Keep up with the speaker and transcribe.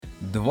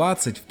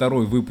22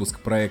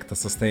 выпуск проекта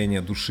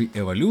 «Состояние души.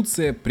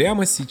 Эволюция»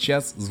 прямо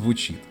сейчас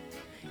звучит.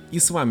 И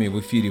с вами в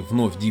эфире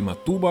вновь Дима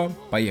Туба.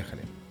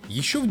 Поехали!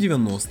 Еще в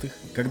 90-х,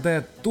 когда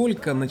я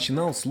только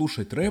начинал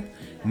слушать рэп,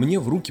 мне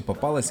в руки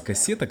попалась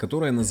кассета,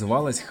 которая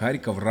называлась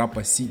 «Харьков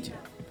Рапа Сити».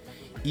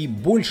 И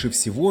больше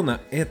всего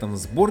на этом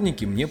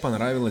сборнике мне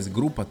понравилась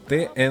группа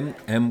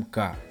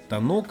ТНМК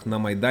 «Танок на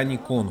Майдане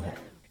Конго».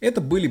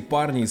 Это были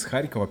парни из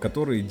Харькова,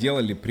 которые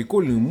делали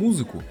прикольную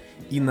музыку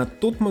и на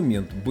тот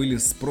момент были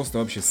просто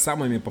вообще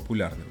самыми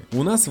популярными.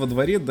 У нас во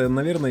дворе, да,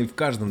 наверное, и в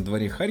каждом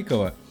дворе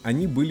Харькова,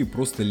 они были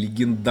просто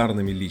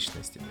легендарными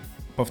личностями.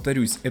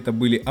 Повторюсь, это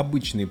были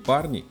обычные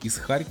парни из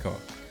Харькова,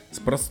 с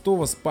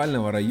простого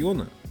спального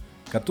района,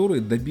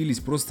 которые добились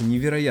просто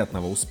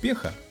невероятного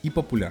успеха и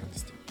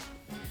популярности.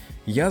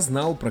 Я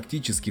знал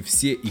практически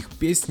все их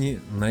песни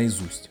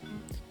наизусть.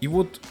 И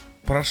вот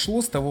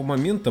прошло с того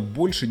момента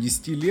больше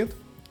 10 лет,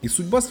 и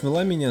судьба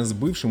свела меня с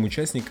бывшим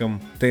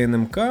участником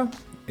ТНМК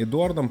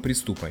Эдуардом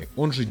Приступой,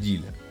 он же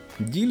Диля.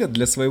 Диля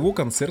для своего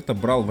концерта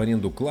брал в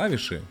аренду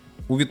клавиши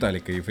у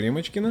Виталика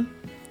Ефремочкина,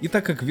 и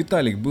так как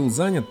Виталик был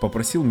занят,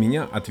 попросил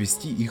меня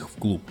отвезти их в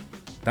клуб.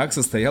 Так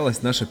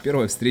состоялась наша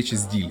первая встреча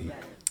с Дилей.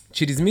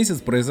 Через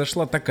месяц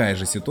произошла такая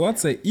же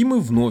ситуация, и мы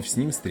вновь с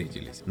ним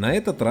встретились. На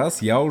этот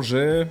раз я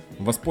уже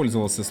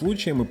воспользовался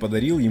случаем и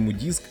подарил ему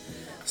диск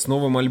с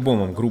новым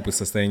альбомом группы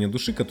 «Состояние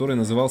души», который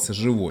назывался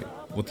 «Живой».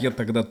 Вот я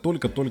тогда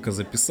только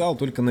записал,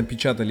 только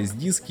напечатались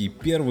диски, и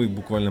первый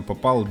буквально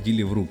попал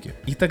Диле в руки.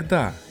 И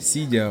тогда,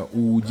 сидя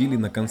у Дили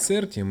на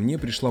концерте, мне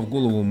пришла в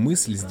голову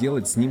мысль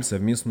сделать с ним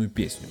совместную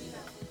песню.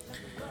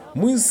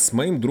 Мы с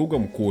моим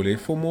другом Колей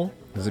Фомо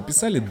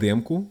записали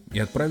демку и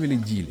отправили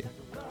Диле.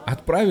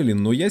 Отправили,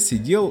 но я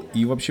сидел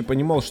и вообще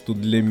понимал, что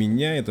для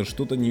меня это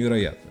что-то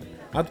невероятное.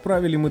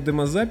 Отправили мы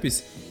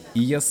демозапись,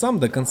 и я сам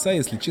до конца,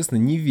 если честно,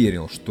 не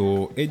верил,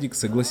 что Эдик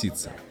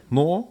согласится.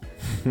 Но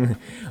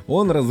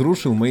он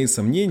разрушил мои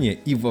сомнения,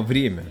 и во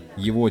время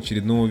его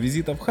очередного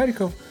визита в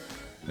Харьков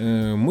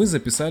мы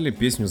записали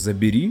песню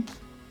 «Забери»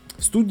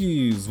 в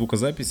студии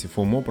звукозаписи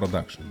FOMO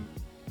Production.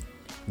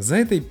 За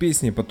этой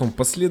песней потом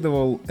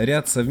последовал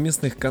ряд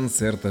совместных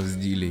концертов с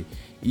Дилей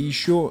и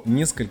еще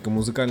несколько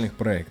музыкальных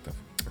проектов.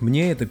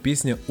 Мне эта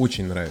песня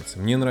очень нравится.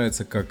 Мне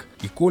нравится, как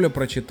и Коля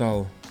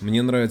прочитал.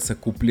 Мне нравится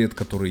куплет,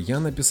 который я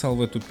написал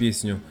в эту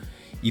песню.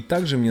 И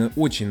также мне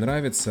очень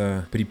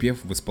нравится припев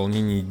в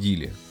исполнении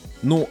Дили.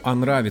 Ну, а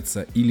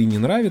нравится или не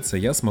нравится,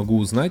 я смогу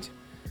узнать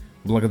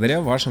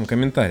благодаря вашим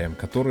комментариям,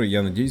 которые,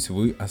 я надеюсь,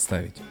 вы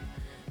оставите.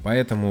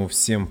 Поэтому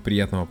всем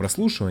приятного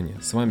прослушивания.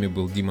 С вами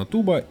был Дима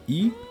Туба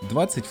и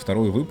 22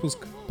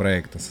 выпуск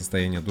проекта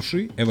 «Состояние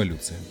души.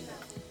 Эволюция».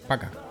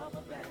 Пока.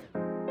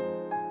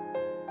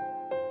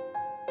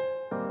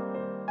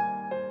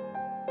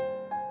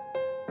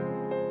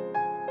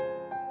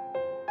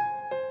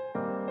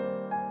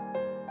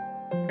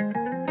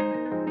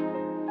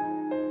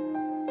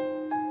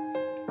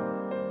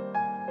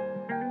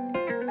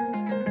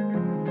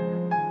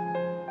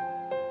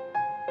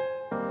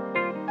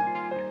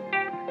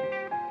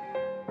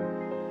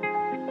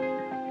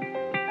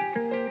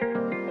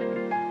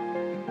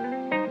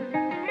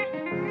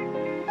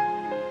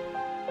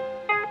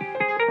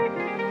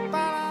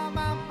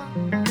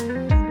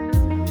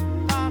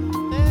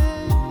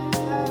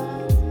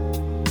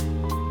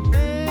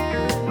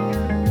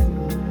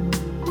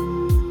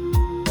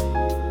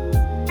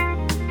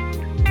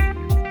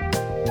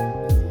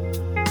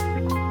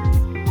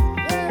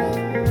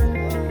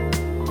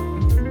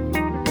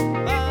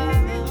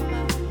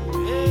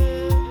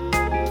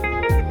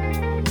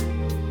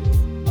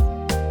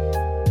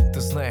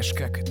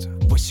 Как это?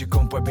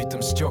 Босиком по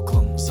битым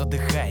стеклам,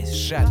 задыхаясь,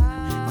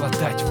 жадно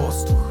глотать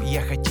воздух.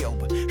 Я хотел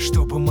бы,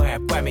 чтобы моя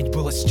память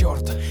была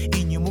стерта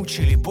и не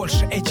мучили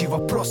больше эти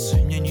вопросы.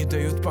 Мне не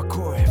дают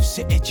покоя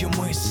все эти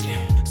мысли,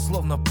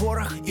 словно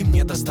порох, и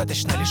мне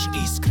достаточно лишь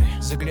искры.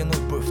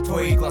 Заглянуть бы в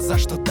твои глаза,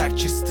 что так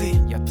чисты.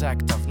 Я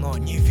так давно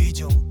не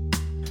видел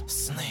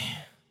сны.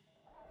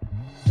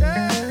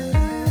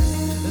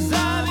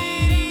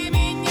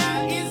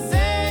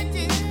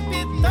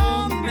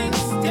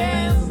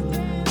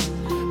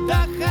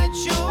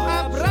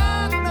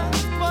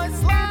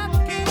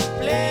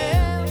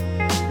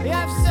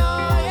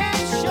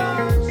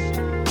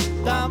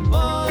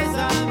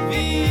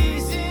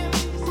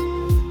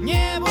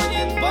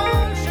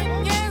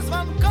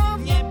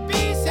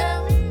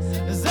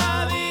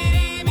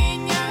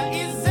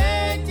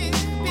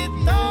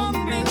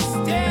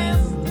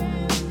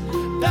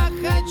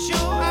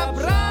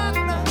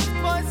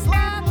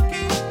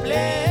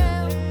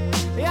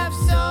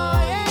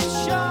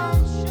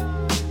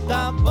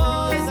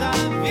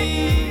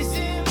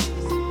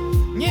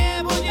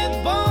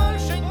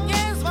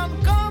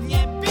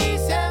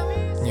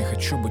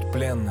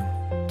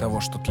 Того,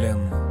 что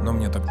тленно, но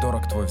мне так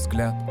дорог твой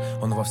взгляд.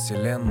 Он во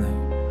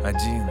вселенной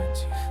один,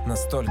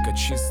 настолько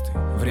чистый.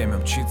 Время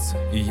мчится,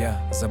 и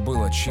я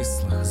забыл о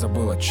числах,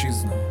 забыл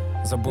отчизну.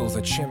 Забыл,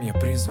 зачем я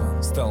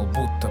призван, стал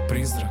будто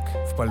призрак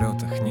в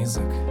полетах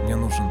низок. Мне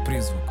нужен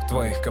призвук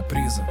твоих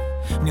капризов,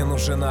 мне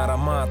нужен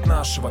аромат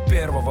нашего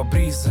первого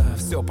бриза.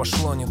 Все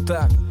пошло не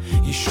так,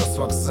 еще с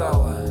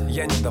вокзала.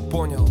 Я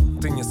недопонял,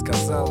 ты не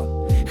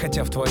сказала,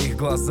 хотя в твоих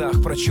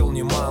глазах прочел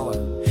немало.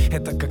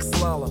 Это как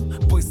слалом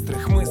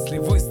быстрых мыслей,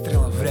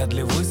 выстрелов. Вряд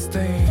ли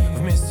выстоим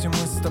вместе мы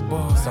с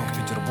тобой.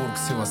 Санкт-Петербург,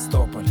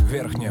 Севастополь,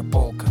 верхняя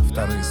полка.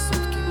 Вторые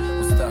сутки,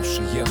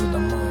 уставший, еду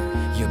домой.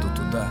 Еду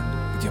туда,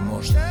 где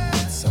можно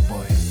быть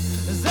собой.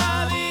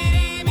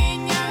 Забери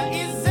меня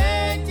из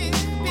этих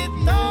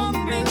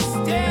бетонных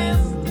стен.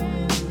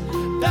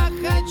 Так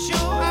хочу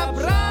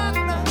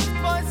обратно в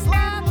твой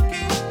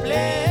сладкий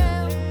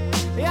плен.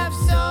 Я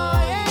все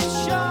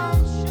еще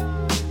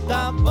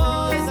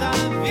тобой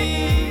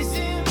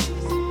зависим.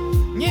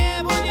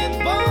 Не будет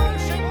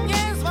больше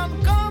ни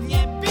звонков,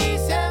 ни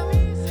писем.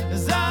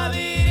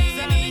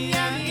 Забери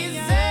меня из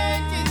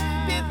этих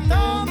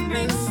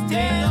бетонных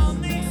стен.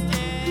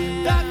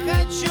 Так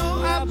хочу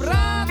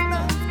обратно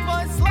в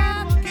твой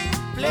сладкий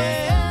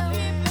плен.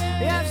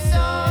 Я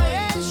все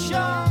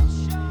еще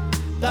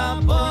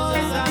тобой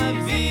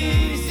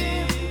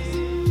зависим.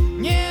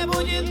 Не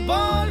будет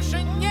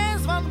больше ни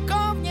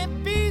звонков, ни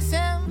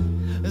писем.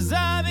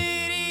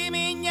 Забери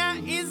меня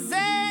из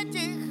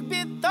этих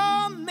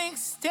бетонных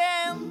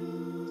стен.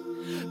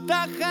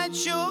 Так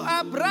хочу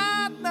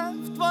обратно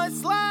в твой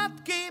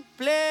сладкий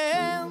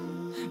плен.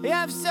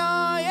 Я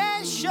все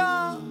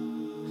еще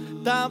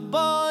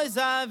тобой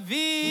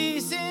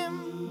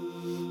зависим.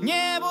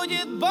 Не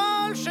будет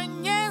больше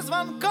ни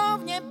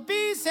звонков, ни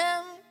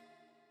писем.